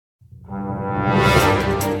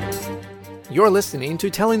You're listening to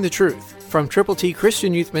Telling the Truth from Triple T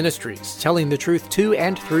Christian Youth Ministries, telling the truth to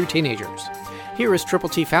and through teenagers. Here is Triple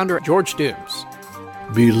T founder George Dooms.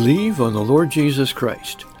 Believe on the Lord Jesus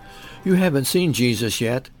Christ. You haven't seen Jesus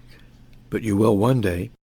yet, but you will one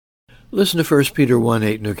day. Listen to 1 Peter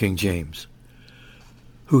 1:8, New King James.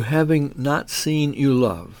 Who having not seen you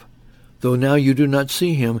love, though now you do not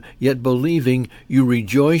see him, yet believing you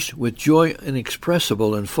rejoice with joy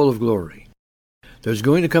inexpressible and full of glory. There's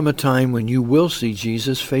going to come a time when you will see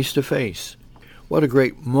Jesus face to face. What a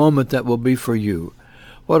great moment that will be for you.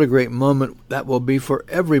 What a great moment that will be for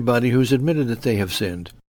everybody who's admitted that they have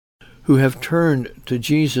sinned, who have turned to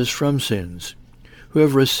Jesus from sins, who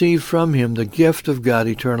have received from him the gift of God,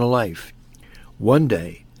 eternal life. One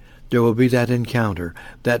day, there will be that encounter,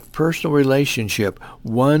 that personal relationship,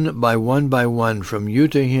 one by one, from you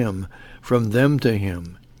to him, from them to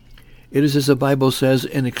him. It is, as the Bible says,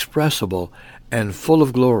 inexpressible and full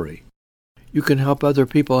of glory. You can help other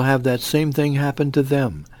people have that same thing happen to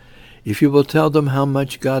them. If you will tell them how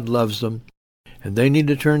much God loves them, and they need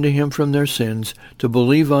to turn to him from their sins, to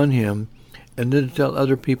believe on him, and then to tell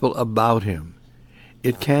other people about him.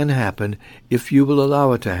 It can happen if you will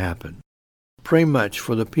allow it to happen. Pray much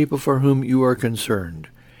for the people for whom you are concerned,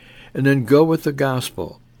 and then go with the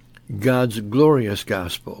gospel, God's glorious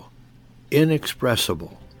gospel,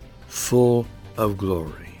 inexpressible, full of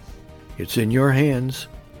glory. It's in your hands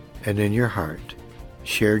and in your heart.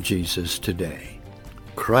 Share Jesus today.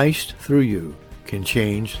 Christ, through you, can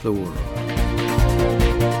change the world.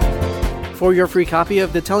 For your free copy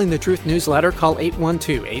of the Telling the Truth newsletter, call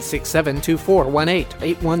 812-867-2418,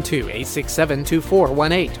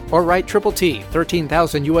 812-867-2418, or write Triple T,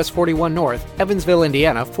 13,000 U.S. 41 North, Evansville,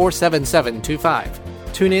 Indiana, 47725.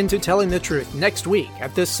 Tune in to Telling the Truth next week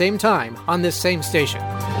at this same time on this same station.